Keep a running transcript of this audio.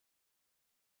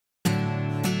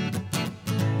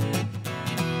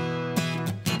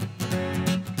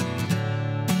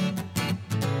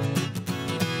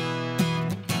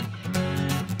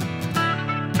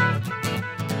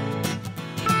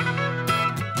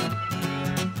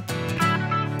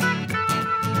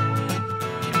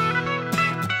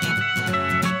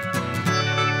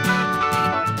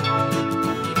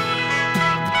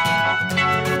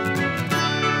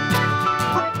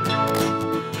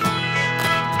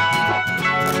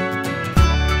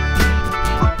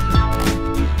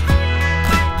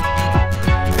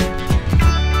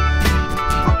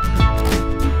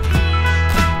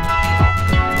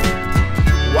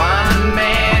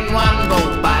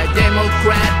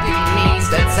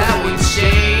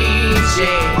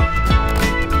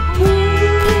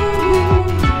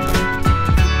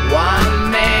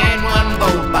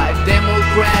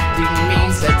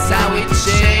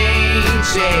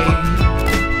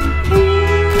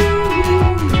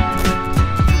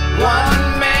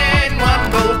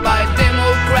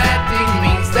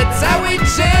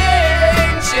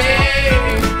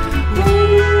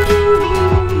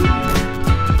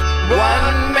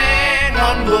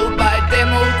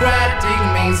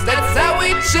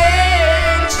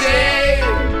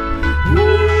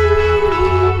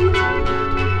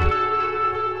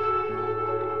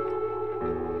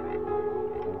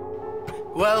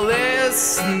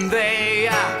Yes, they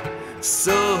are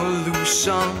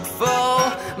solution for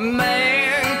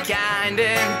mankind,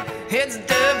 and it's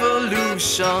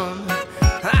devolution.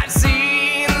 I've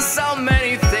seen so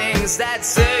many things that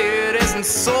say it isn't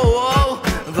so,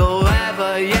 though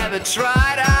ever you ever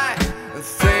tried, I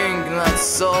think not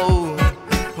so.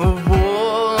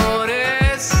 What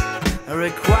is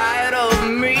required of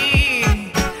me,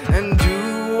 and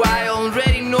do I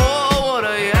already know what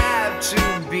I have to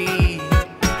be?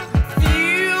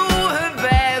 Few have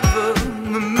ever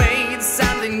made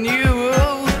something new,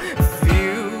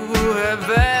 few have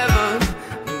ever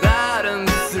gotten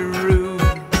through.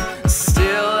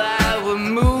 Still I will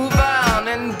move on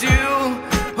and do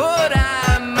what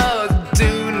I must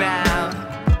do now.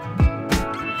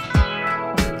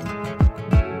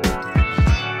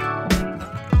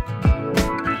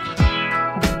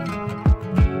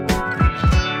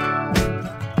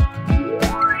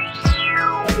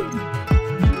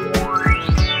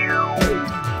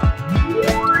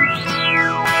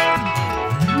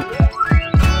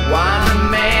 One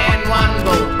man, one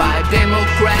vote by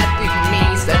democratic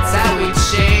means, that's how we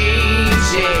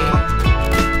change it.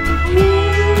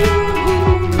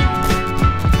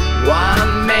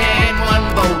 One man, one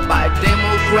vote by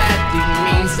democratic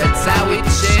means, that's how we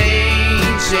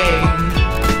change it.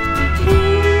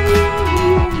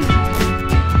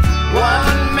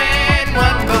 One man,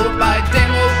 one vote by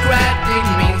democratic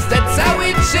means, that's how we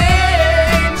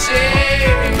change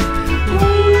it.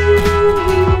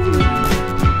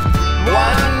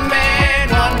 One man,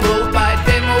 one vote by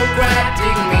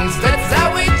democratic means, that's how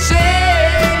we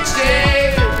change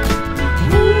it.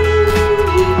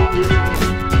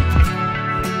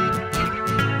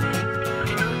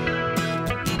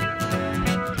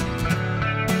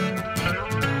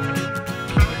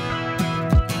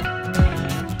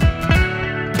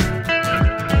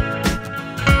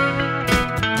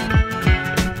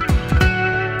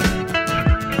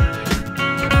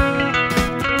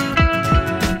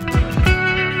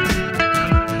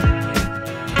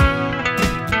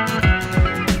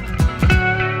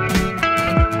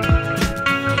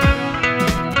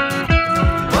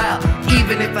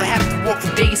 Even if I have to work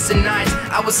for days and nights,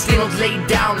 I will still not lay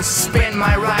down and suspend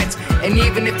my rights. And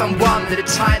even if I'm one that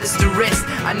tried as the rest,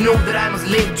 I know that I must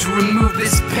live to remove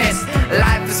this pest.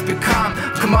 Life has become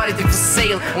a commodity for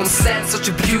sale. Won't stand such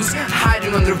abuse,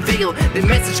 hiding under veil. The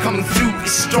message coming through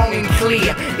is strong and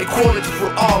clear. Equality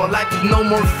for all, a life with no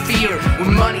more fear.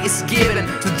 When money is given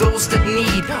to those that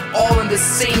need, all on the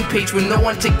same page where no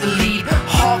one take the lead.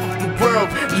 Half of the world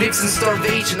lives in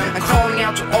starvation. I'm calling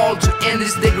out to all to end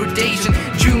this degradation.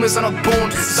 Humans are not born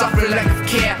to suffer lack of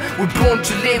care. We're born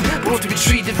to live, born to be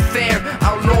treated fair.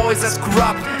 Our law is as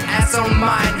corrupt as our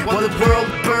mind. While the world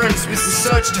burns, we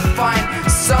search to find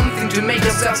something to make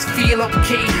ourselves feel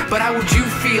okay. But how would you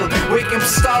feel waking up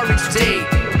starving today?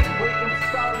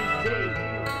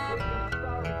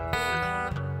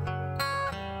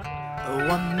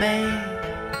 One man,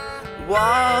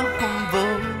 one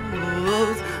vote.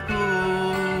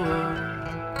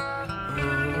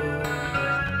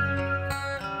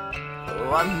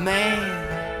 One man,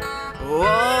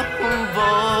 one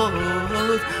vote.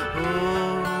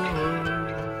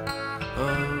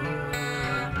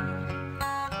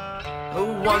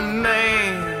 One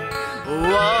man,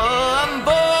 one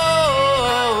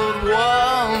vote.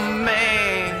 One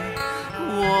man,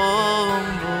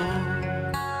 one vote.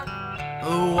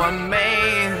 One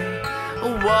man,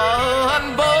 one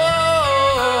vote.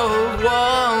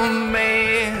 One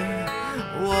man,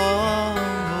 one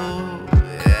vote.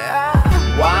 Yeah.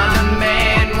 One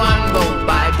man, one vote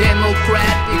by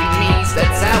democratic means,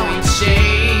 that's how we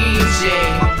change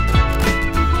it.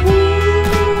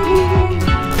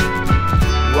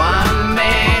 One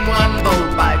man, one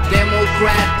vote by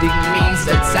democratic means,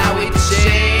 that's how we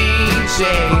change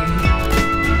it.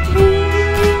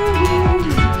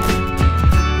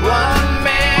 One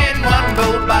man, one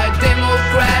vote by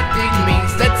democratic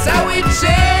means, that's how we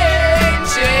change.